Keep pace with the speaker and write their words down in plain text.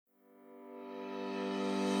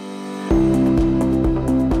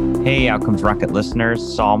Hey, Outcomes Rocket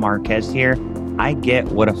listeners, Saul Marquez here. I get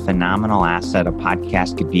what a phenomenal asset a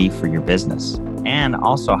podcast could be for your business, and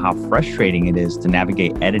also how frustrating it is to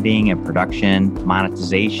navigate editing and production,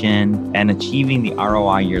 monetization, and achieving the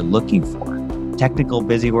ROI you're looking for. Technical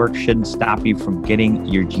busy work shouldn't stop you from getting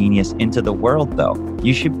your genius into the world, though.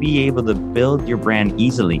 You should be able to build your brand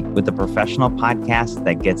easily with a professional podcast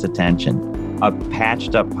that gets attention. A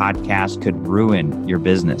patched up podcast could ruin your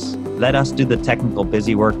business. Let us do the technical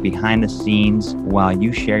busy work behind the scenes while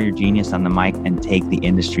you share your genius on the mic and take the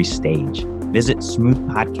industry stage. Visit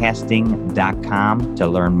smoothpodcasting.com to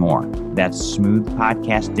learn more. That's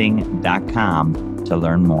smoothpodcasting.com to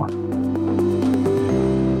learn more.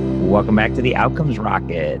 Welcome back to the Outcomes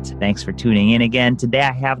Rocket. Thanks for tuning in again. Today,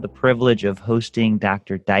 I have the privilege of hosting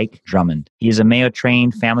Dr. Dike Drummond. He is a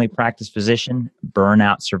Mayo-trained family practice physician,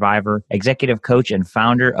 burnout survivor, executive coach, and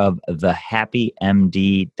founder of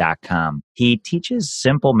TheHappyMD.com. He teaches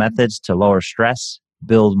simple methods to lower stress,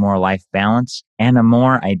 build more life balance, and a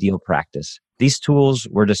more ideal practice. These tools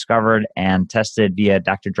were discovered and tested via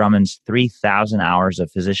Dr. Drummond's 3,000 hours of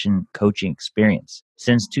physician coaching experience.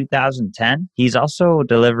 Since 2010, he's also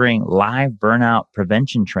delivering live burnout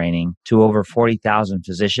prevention training to over 40,000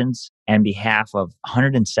 physicians on behalf of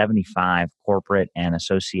 175 corporate and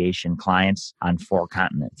association clients on 4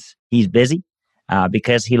 continents. He's busy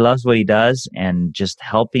because he loves what he does, and just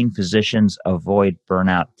helping physicians avoid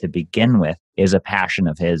burnout to begin with is a passion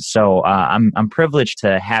of his. So I'm privileged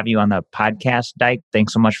to have you on the podcast, Dike.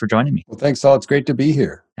 Thanks so much for joining me. Well, thanks, Saul. It's great to be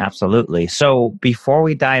here. Absolutely. So before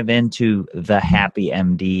we dive into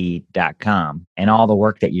TheHappyMD.com and all the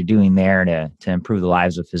work that you're doing there to improve the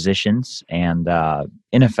lives of physicians and,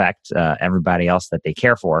 in effect, everybody else that they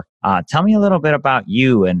care for, tell me a little bit about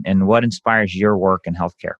you and what inspires your work in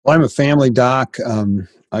healthcare. Well, I'm a family doc.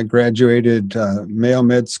 I graduated Mayo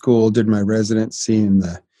Med School, did my residency in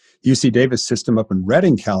the UC Davis system up in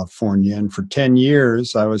Redding, California. And for 10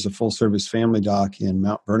 years, I was a full-service family doc in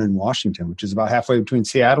Mount Vernon, Washington, which is about halfway between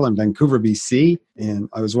Seattle and Vancouver, BC. And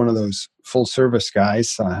I was one of those full-service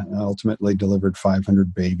guys. I ultimately delivered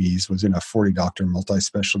 500 babies, was in a 40-doctor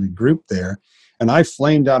multi-specialty group there. And I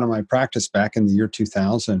flamed out of my practice back in the year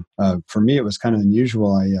 2000. For me, it was kind of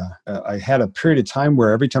unusual. I had a period of time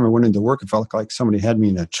where every time I went into work, it felt like somebody had me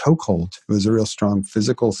in a chokehold. It was a real strong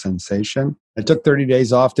physical sensation. I took 30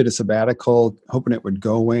 days off, did a sabbatical, hoping it would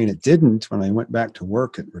go away, and it didn't. When I went back to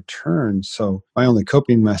work, it returned. So my only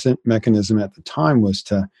coping mechanism at the time was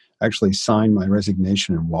to actually sign my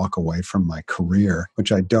resignation and walk away from my career,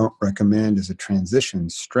 which I don't recommend as a transition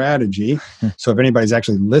strategy. So if anybody's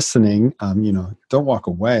actually listening, don't walk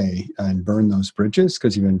away and burn those bridges,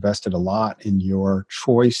 because you've invested a lot in your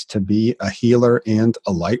choice to be a healer and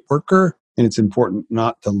a light worker. And it's important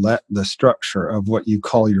not to let the structure of what you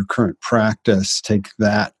call your current practice take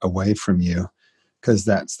that away from you, because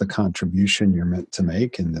that's the contribution you're meant to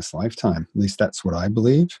make in this lifetime. At least that's what I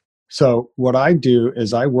believe. So what I do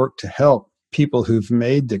is I work to help people who've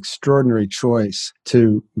made the extraordinary choice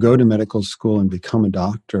to go to medical school and become a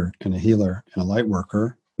doctor and a healer and a light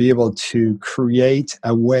worker, be able to create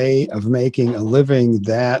a way of making a living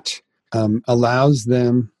that allows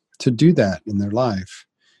them to do that in their life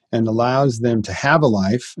and allows them to have a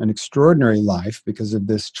life, an extraordinary life, because of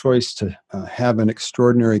this choice to have an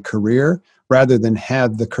extraordinary career rather than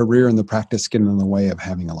have the career and the practice get in the way of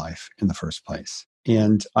having a life in the first place.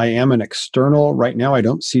 And I am an external. Right now, I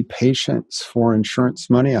don't see patients for insurance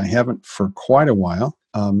money. I haven't for quite a while.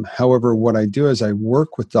 However, what I do is I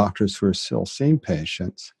work with doctors who are still seeing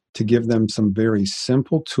patients to give them some very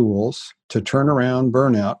simple tools to turn around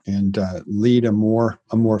burnout and lead a more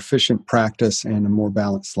efficient practice and a more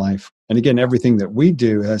balanced life. And again, everything that we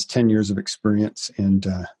do has 10 years of experience and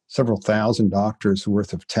several thousand doctors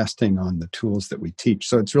worth of testing on the tools that we teach.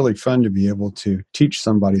 So it's really fun to be able to teach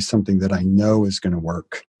somebody something that I know is going to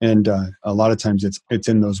work. And a lot of times it's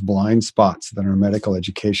in those blind spots that our medical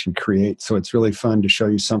education creates. So it's really fun to show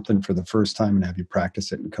you something for the first time and have you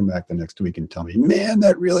practice it and come back the next week and tell me, man,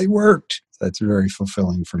 that really worked. That's very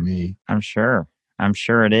fulfilling for me. I'm sure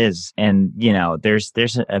it is. And, there's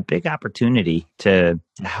a big opportunity to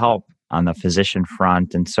help on the physician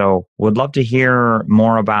front. And so would love to hear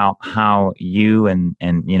more about how you and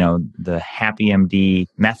the HappyMD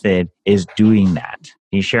method is doing that.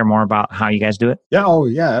 Can you share more about how you guys do it? Yeah. Oh,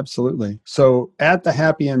 yeah, absolutely. So at the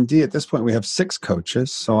HappyMD, at this point, we have 6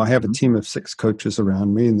 coaches. So I have a team of 6 coaches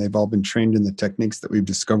around me, and they've all been trained in the techniques that we've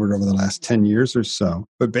discovered over the last 10 years or so.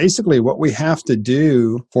 But basically, what we have to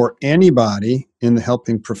do for anybody in the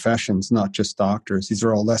helping professions, not just doctors, these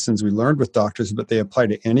are all lessons we learned with doctors, but they apply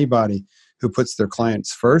to anybody who puts their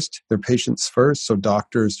clients first, their patients first. So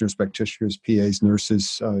doctors, nurse practitioners, PAs,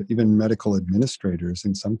 nurses, even medical administrators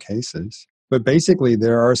in some cases. But basically,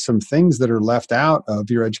 there are some things that are left out of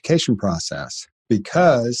your education process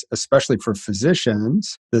because, especially for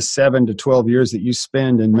physicians, the 7 to 12 years that you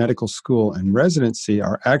spend in medical school and residency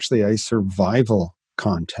are actually a survival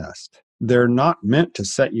contest. They're not meant to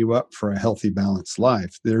set you up for a healthy, balanced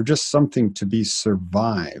life. They're just something to be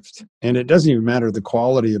survived. And it doesn't even matter the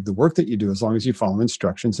quality of the work that you do as long as you follow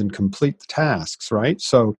instructions and complete the tasks, right?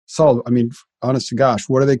 So, honest to gosh,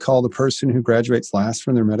 what do they call the person who graduates last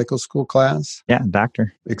from their medical school class? Yeah,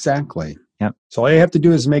 doctor. Exactly. Yep. So all you have to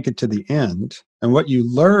do is make it to the end. And what you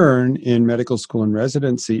learn in medical school and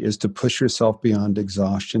residency is to push yourself beyond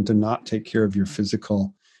exhaustion, to not take care of your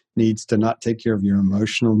physical needs, to not take care of your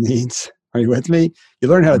emotional needs. Are you with me? You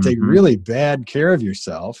learn how to take really bad care of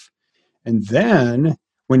yourself. And then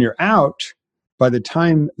when you're out, by the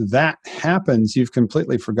time that happens, you've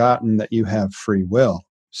completely forgotten that you have free will.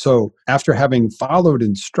 So after having followed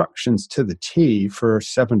instructions to the T for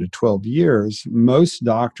 7 to 12 years, most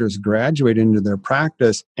doctors graduate into their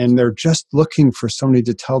practice and they're just looking for somebody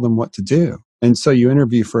to tell them what to do. And so you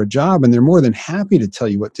interview for a job and they're more than happy to tell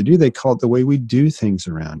you what to do. They call it the way we do things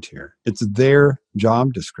around here. It's their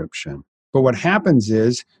job description. But what happens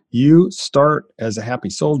is you start as a happy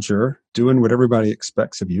soldier doing what everybody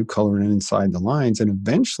expects of you, coloring inside the lines. And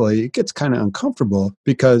eventually it gets kind of uncomfortable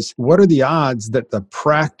because what are the odds that the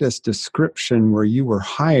practice description where you were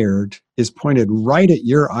hired is pointed right at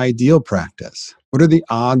your ideal practice? What are the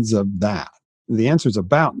odds of that? The answer is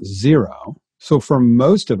about 0. So for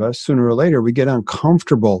most of us, sooner or later, we get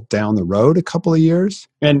uncomfortable down the road a couple of years.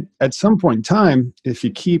 And at some point in time, if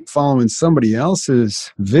you keep following somebody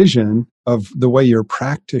else's vision of the way your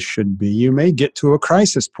practice should be, you may get to a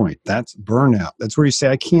crisis point. That's burnout. That's where you say,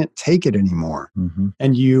 I can't take it anymore.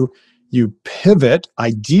 And you pivot.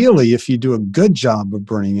 Ideally, if you do a good job of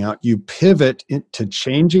burning out, you pivot into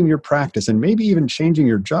changing your practice and maybe even changing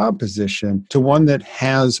your job position to one that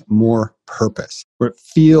has more purpose, where it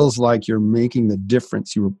feels like you're making the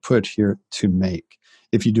difference you were put here to make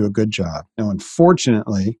if you do a good job. Now,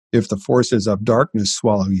 unfortunately, if the forces of darkness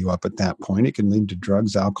swallow you up at that point, it can lead to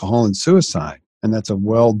drugs, alcohol, and suicide. And that's a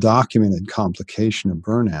well-documented complication of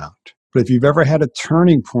burnout. But if you've ever had a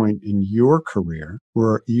turning point in your career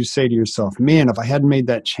where you say to yourself, man, if I hadn't made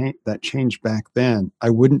that change back then, I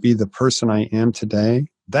wouldn't be the person I am today.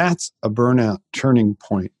 That's a burnout turning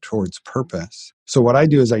point towards purpose. So what I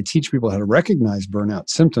do is I teach people how to recognize burnout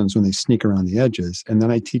symptoms when they sneak around the edges. And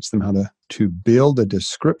then I teach them how to build a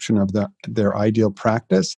description of their ideal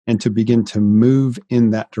practice and to begin to move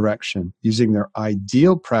in that direction, using their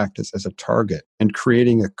ideal practice as a target and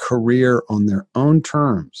creating a career on their own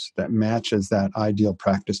terms that matches that ideal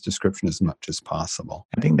practice description as much as possible.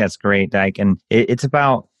 I think that's great, Dike. And it's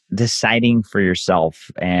about deciding for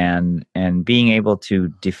yourself and being able to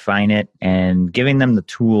define it and giving them the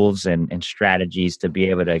tools and strategies to be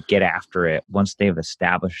able to get after it once they've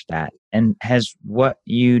established that. And has what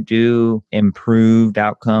you do improved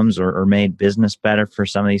outcomes or made business better for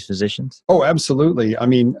some of these physicians? Oh, absolutely. I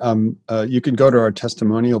mean, you can go to our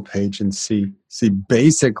testimonial page and see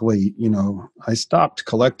basically, I stopped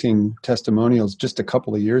collecting testimonials just a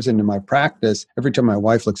couple of years into my practice. Every time my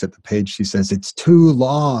wife looks at the page, she says, it's too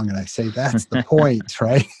long. And I say, that's the point,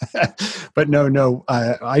 right? But no,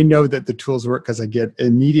 I know that the tools work because I get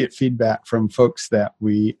immediate feedback from folks that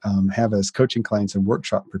we have as coaching clients and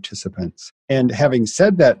workshop participants. And having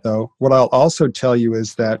said that, though, what I'll also tell you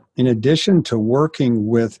is that in addition to working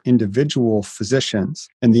with individual physicians,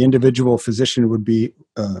 and the individual physician would be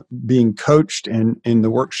being coached in the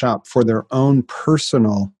workshop for their own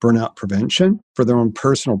personal burnout prevention, for their own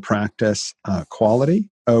personal practice quality.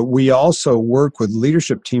 We also work with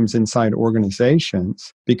leadership teams inside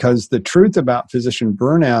organizations because the truth about physician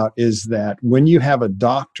burnout is that when you have a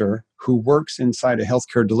doctor who works inside a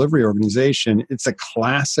healthcare delivery organization, it's a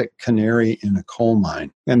classic canary in a coal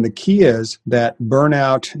mine. And the key is that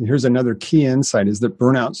burnout, here's another key insight, is that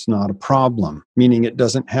burnout's not a problem, meaning it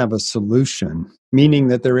doesn't have a solution, meaning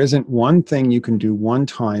that there isn't one thing you can do one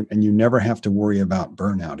time and you never have to worry about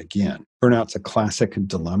burnout again. Burnout's a classic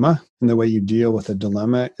dilemma, and the way you deal with a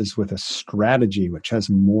dilemma is with a strategy which has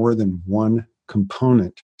more than one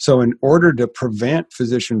component. So in order to prevent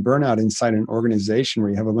physician burnout inside an organization where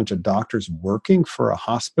you have a bunch of doctors working for a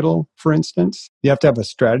hospital, for instance, you have to have a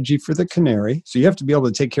strategy for the canary. So you have to be able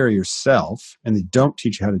to take care of yourself, and they don't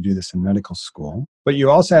teach you how to do this in medical school. But you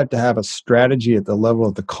also have to have a strategy at the level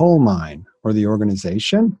of the coal mine or the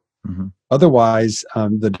organization. Otherwise,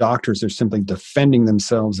 the doctors are simply defending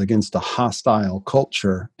themselves against a hostile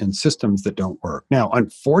culture and systems that don't work. Now,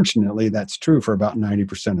 unfortunately, that's true for about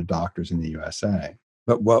 90% of doctors in the USA.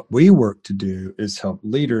 But what we work to do is help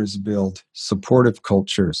leaders build supportive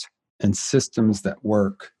cultures and systems that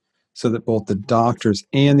work so that both the doctors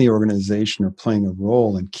and the organization are playing a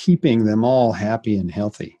role in keeping them all happy and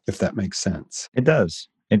healthy, if that makes sense. It does.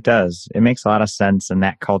 It does. It makes a lot of sense. And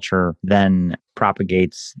that culture then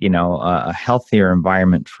propagates, a healthier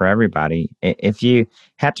environment for everybody. If you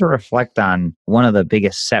had to reflect on one of the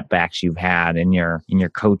biggest setbacks you've had in your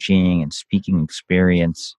coaching and speaking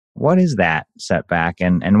experience, what is that setback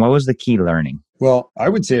and what was the key learning? Well, I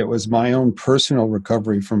would say it was my own personal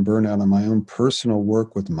recovery from burnout and my own personal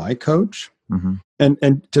work with my coach. Mm-hmm.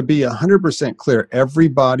 And to be 100% clear,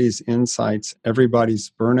 everybody's insights,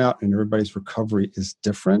 everybody's burnout, and everybody's recovery is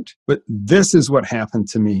different. But this is what happened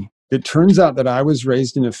to me. It turns out that I was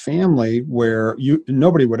raised in a family where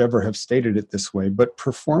nobody would ever have stated it this way, but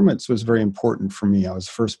performance was very important for me. I was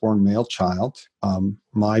a firstborn male child.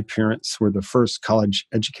 My parents were the first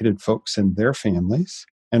college-educated folks in their families,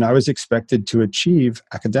 and I was expected to achieve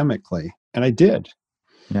academically, and I did.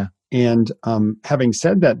 Yeah. And having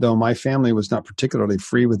said that, though, my family was not particularly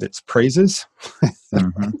free with its praises.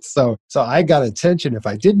 Mm-hmm. So I got attention if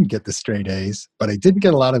I didn't get the straight A's, but I didn't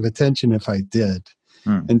get a lot of attention if I did.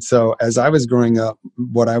 And so as I was growing up,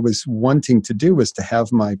 what I was wanting to do was to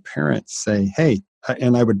have my parents say, hey,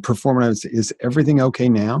 and I would perform and I would say, is everything okay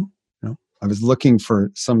now? I was looking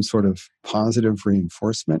for some sort of positive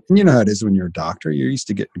reinforcement. And you know how it is when you're a doctor, you're used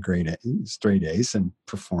to getting straight A's and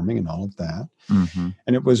performing and all of that. Mm-hmm.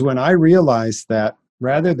 And it was when I realized that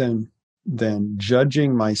rather than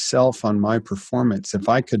judging myself on my performance, if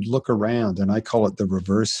I could look around, and I call it the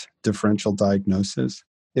reverse differential diagnosis,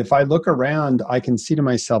 if I look around, I can see to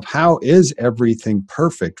myself, how is everything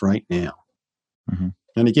perfect right now? Mm-hmm.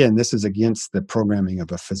 And again, this is against the programming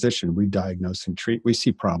of a physician. We diagnose and treat. We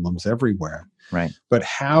see problems everywhere. Right. But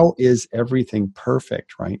how is everything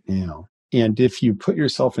perfect right now? And if you put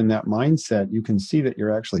yourself in that mindset, you can see that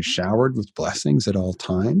you're actually showered with blessings at all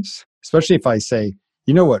times. Especially if I say,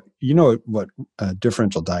 you know what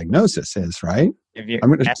differential diagnosis is, right? If you're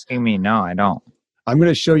asking me, no, I don't. I'm going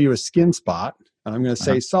to show you a skin spot, and I'm going to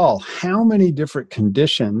say, Saul, how many different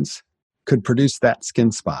conditions could produce that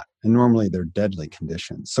skin spot? And normally they're deadly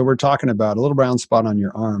conditions. So we're talking about a little brown spot on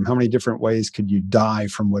your arm. How many different ways could you die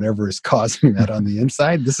from whatever is causing that on the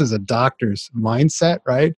inside? This is a doctor's mindset,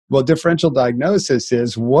 right? Well, differential diagnosis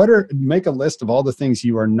is make a list of all the things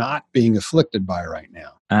you are not being afflicted by right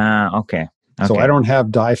now. Okay. So I don't have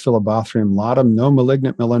diphyllobothrium latum, no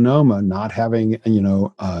malignant melanoma, not having,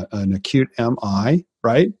 an acute MI,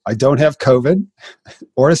 right? I don't have COVID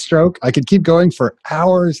or a stroke. I could keep going for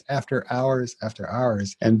hours after hours after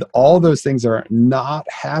hours. And all those things are not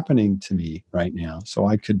happening to me right now. So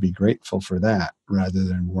I could be grateful for that rather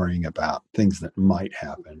than worrying about things that might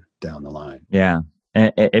happen down the line. Yeah.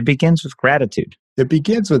 It begins with gratitude. It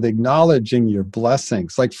begins with acknowledging your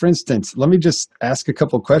blessings. Like, for instance, let me just ask a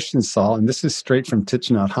couple questions, Saul, and this is straight from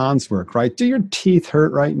Thich Nhat Hanh's work, right? Do your teeth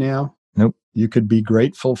hurt right now? Nope. You could be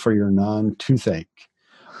grateful for your non-toothache.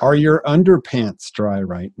 Are your underpants dry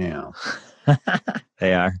right now?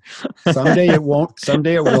 They are. Someday it won't.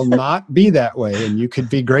 Someday it will not be that way, and you could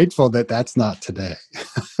be grateful that that's not today.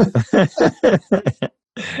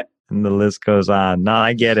 And the list goes on. No,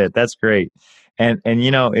 I get it. That's great. And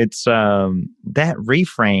it's that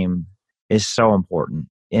reframe is so important.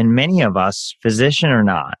 And many of us, physician or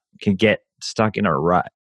not, can get stuck in a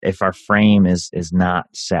rut if our frame is not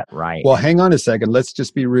set right. Well, hang on a second. Let's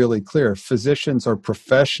just be really clear. Physicians are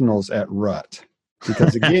professionals at rut.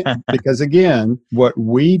 Because again, what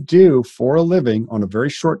we do for a living on a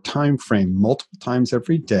very short time frame, multiple times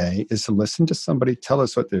every day, is to listen to somebody tell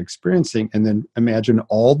us what they're experiencing and then imagine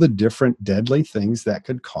all the different deadly things that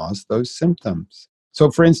could cause those symptoms.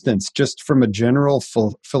 So for instance, just from a general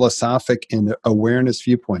philosophic and awareness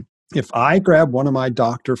viewpoint, if I grab one of my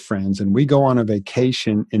doctor friends and we go on a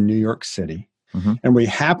vacation in New York City, and we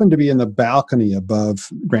happen to be in the balcony above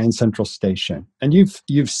Grand Central Station. And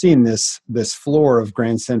you've seen this floor of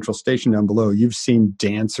Grand Central Station down below. You've seen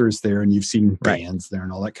dancers there and you've seen bands there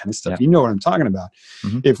and all that kind of stuff. Yep. You know what I'm talking about.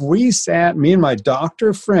 If we sat, me and my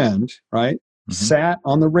doctor friend, right, sat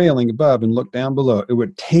on the railing above and looked down below, it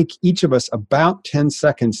would take each of us about 10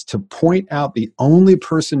 seconds to point out the only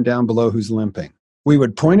person down below who's limping. We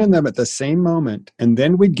would point at them at the same moment, and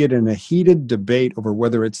then we'd get in a heated debate over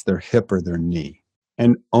whether it's their hip or their knee.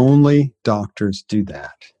 And only doctors do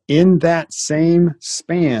that. In that same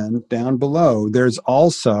span down below, there's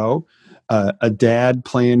also a dad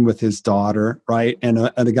playing with his daughter, right? And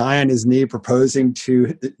a guy on his knee proposing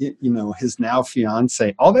to, his now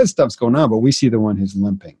fiance. All that stuff's going on, but we see the one who's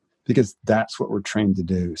limping because that's what we're trained to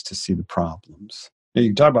do, is to see the problems. Now, you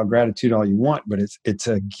can talk about gratitude all you want, but it's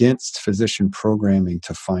against physician programming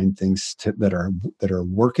to find things that are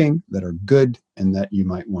working, that are good, and that you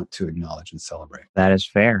might want to acknowledge and celebrate. That is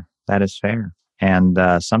fair. That is fair. And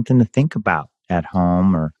something to think about at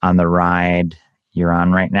home or on the ride you're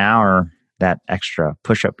on right now, or that extra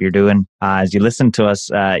push-up you're doing as you listen to us.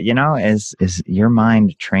 Is your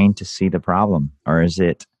mind trained to see the problem, or is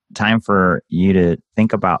it time for you to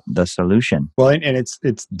think about the solution? Well, and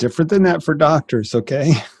it's different than that for doctors,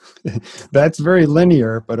 okay? That's very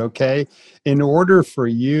linear, but okay. In order for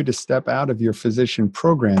you to step out of your physician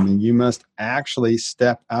programming, you must actually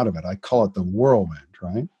step out of it. I call it the whirlwind,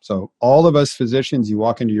 right? So all of us physicians, you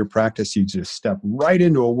walk into your practice, you just step right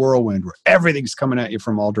into a whirlwind where everything's coming at you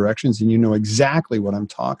from all directions, and you know exactly what I'm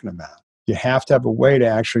talking about. You have to have a way to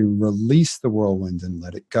actually release the whirlwind and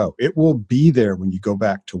let it go. It will be there when you go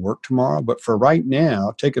back to work tomorrow. But for right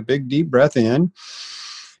now, take a big, deep breath in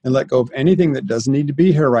and let go of anything that doesn't need to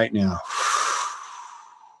be here right now.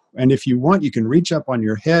 And if you want, you can reach up on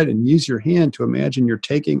your head and use your hand to imagine you're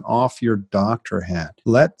taking off your doctor hat.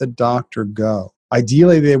 Let the doctor go.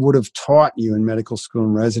 Ideally, they would have taught you in medical school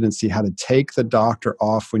and residency how to take the doctor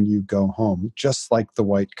off when you go home, just like the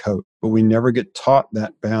white coat. But we never get taught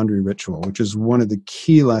that boundary ritual, which is one of the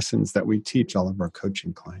key lessons that we teach all of our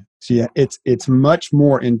coaching clients. So yeah, it's much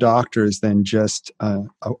more in doctors than just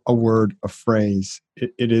a word, a phrase.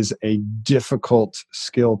 It is a difficult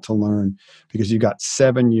skill to learn because you got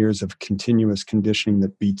 7 years of continuous conditioning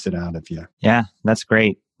that beats it out of you. Yeah, that's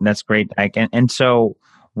great. That's great, Ike. And so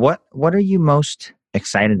what are you most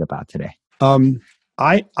excited about today?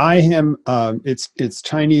 I am, it's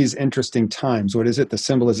Chinese interesting times. What is it? The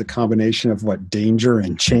symbol is a combination of what? Danger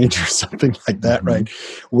and change or something like that, right?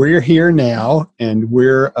 We're here now, and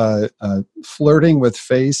we're flirting with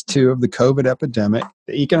phase 2 of the COVID epidemic.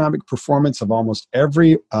 The economic performance of almost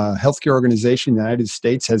every healthcare organization in the United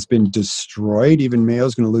States has been destroyed. Even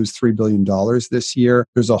Mayo's going to lose $3 billion this year.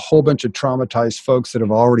 There's a whole bunch of traumatized folks that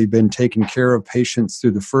have already been taking care of patients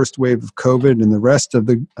through the first wave of COVID, and the rest of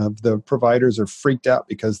the providers are freaked out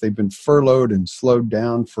because they've been furloughed and slowed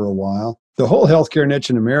down for a while. The whole healthcare niche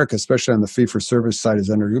in America, especially on the fee-for-service side, is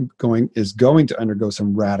going to undergo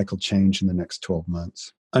some radical change in the next 12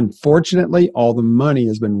 months. Unfortunately, all the money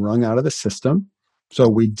has been wrung out of the system. So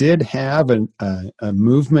we did have a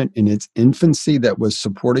movement in its infancy that was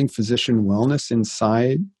supporting physician wellness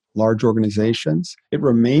inside large organizations. It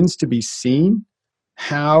remains to be seen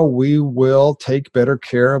how we will take better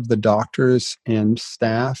care of the doctors and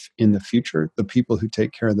staff in the future, the people who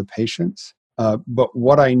take care of the patients. But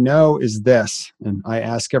what I know is this, and I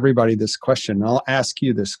ask everybody this question, and I'll ask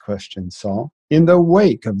you this question, Saul. In the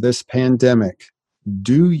wake of this pandemic,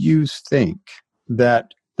 do you think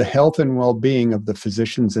that the health and well-being of the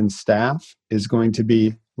physicians and staff is going to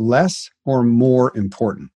be less or more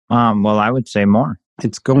important? Well, I would say more.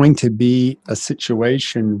 It's going to be a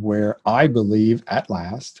situation where I believe at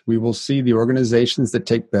last we will see the organizations that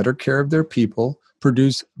take better care of their people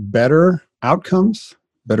produce better outcomes,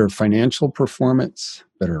 better financial performance,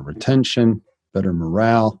 better retention, better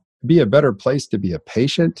morale, be a better place to be a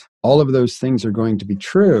patient. All of those things are going to be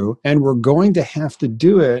true, and we're going to have to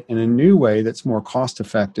do it in a new way that's more cost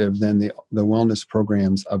effective than the wellness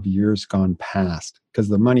programs of years gone past, because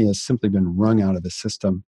the money has simply been wrung out of the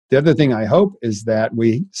system. The other thing I hope is that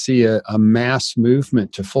we see a mass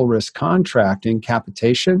movement to full risk contracting,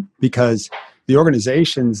 capitation, because the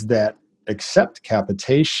organizations that accept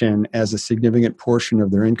capitation as a significant portion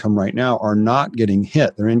of their income right now are not getting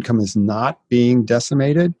hit. Their income is not being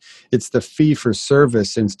decimated. It's the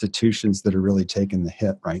fee-for-service institutions that are really taking the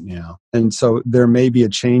hit right now. And so there may be a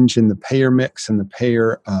change in the payer mix and the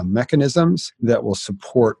payer mechanisms that will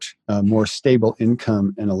support more stable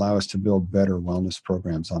income and allow us to build better wellness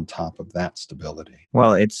programs on top of that stability.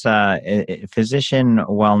 Well, it's physician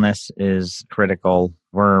wellness is critical.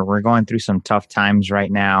 We're going through some tough times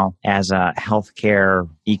right now as a healthcare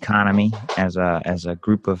economy, as a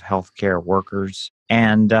group of healthcare workers,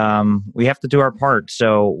 and we have to do our part.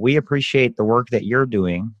 So we appreciate the work that you're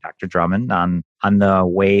doing, Dr. Drummond, on the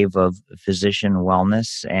wave of physician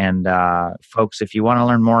wellness. And folks, if you want to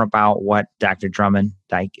learn more about what Dr. Drummond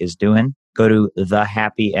Dike is doing, go to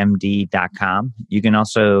TheHappyMD.com. You can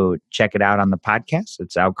also check it out on the podcast.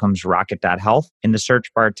 It's outcomesrocket.health. In the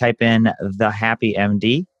search bar, type in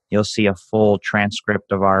TheHappyMD. You'll see a full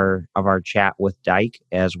transcript of our chat with Dike,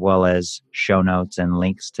 as well as show notes and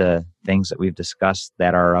links to things that we've discussed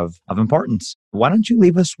that are of importance. Why don't you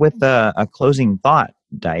leave us with a closing thought,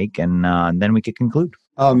 Dike, and then we could conclude.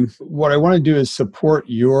 What I want to do is support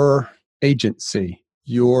your agency,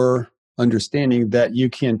 your understanding that you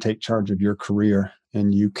can take charge of your career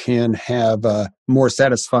and you can have a more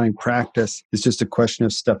satisfying practice. It's just a question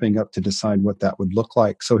of stepping up to decide what that would look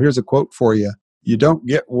like. So here's a quote for you. You don't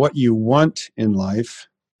get what you want in life.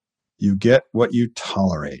 You get what you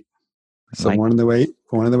tolerate. So one of the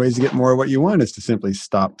ways to get more of what you want is to simply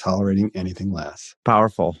stop tolerating anything less.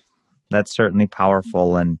 Powerful. That's certainly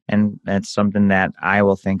powerful. And that's something that I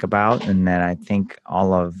will think about and that I think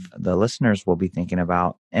all of the listeners will be thinking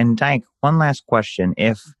about. And Dike, one last question.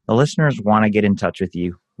 If the listeners want to get in touch with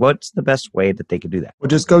you, what's the best way that they could do that? Well,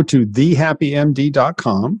 just go to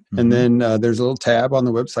TheHappyMD.com, and then there's a little tab on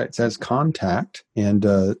the website that says contact, and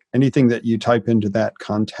anything that you type into that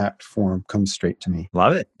contact form comes straight to me.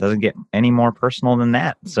 Love it. Doesn't get any more personal than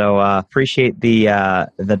that. So appreciate the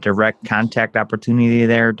direct contact opportunity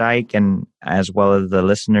there, Dike, and as well as the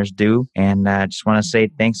listeners do. And I just want to say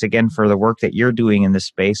thanks again for the work that you're doing in this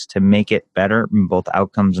space to make it better in both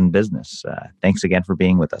outcomes and business. Thanks again for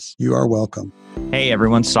being with us. You are welcome. Hey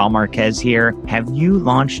everyone, Saul Marquez here. Have you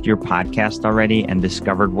launched your podcast already and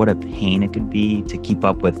discovered what a pain it could be to keep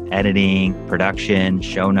up with editing, production,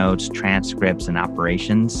 show notes, transcripts, and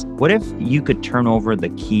operations? What if you could turn over the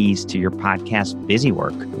keys to your podcast busy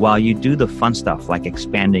work while you do the fun stuff like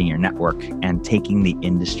expanding your network and taking the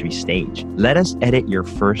industry stage? Let us edit your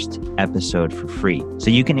first episode for free so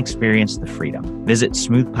you can experience the freedom. Visit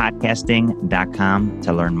smoothpodcasting.com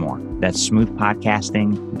to learn more. That's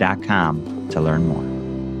smoothpodcasting.com to learn more.